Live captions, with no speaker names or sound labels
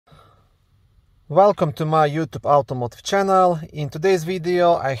Welcome to my YouTube automotive channel. In today's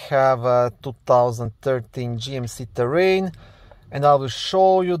video I have a 2013 GMC Terrain and I will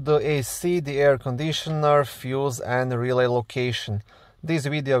show you the AC, the air conditioner, fuse and relay location. This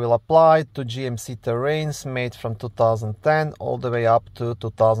video will apply to GMC Terrains made from 2010 all the way up to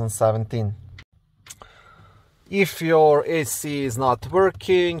 2017. If your AC is not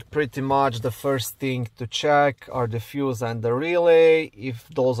working, pretty much the first thing to check are the fuse and the relay. If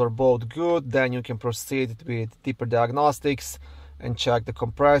those are both good, then you can proceed with deeper diagnostics and check the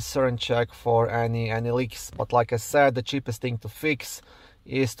compressor and check for any leaks. But like I said, the cheapest thing to fix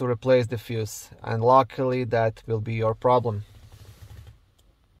is to replace the fuse, and luckily that will be your problem.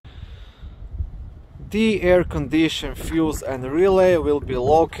 The air condition fuse and relay will be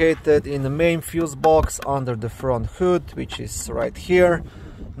located in the main fuse box under the front hood, which is right here.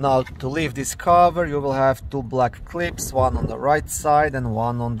 Now to lift this cover you will have two black clips, one on the right side and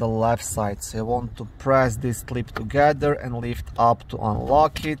one on the left side. So you want to press this clip together and lift up to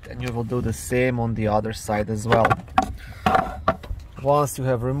unlock it, and you will do the same on the other side as well. Once you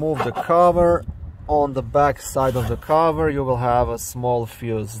have removed the cover, on the back side of the cover you will have a small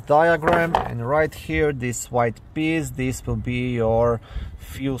fuse diagram, and right here this white piece, this will be your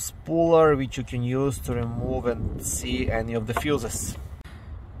fuse puller, which you can use to remove and see any of the fuses.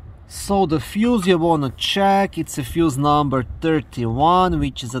 So the fuse you want to check, it's a fuse number 31,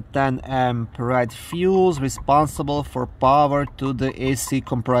 which is a 10 amp red fuse responsible for power to the AC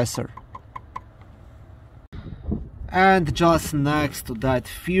compressor. And just next to that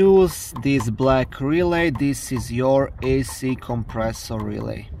fuse, this black relay, this is your AC compressor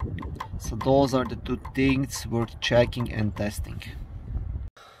relay. So those are the two things worth checking and testing.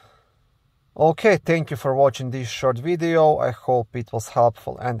 Okay, thank you for watching this short video. I hope it was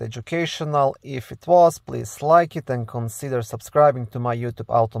helpful and educational. If it was, please like it and consider subscribing to my YouTube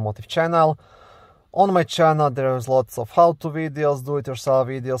automotive channel. On my channel there's lots of how-to videos, do-it-yourself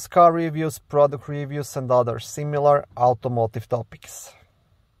videos, car reviews, product reviews and other similar automotive topics.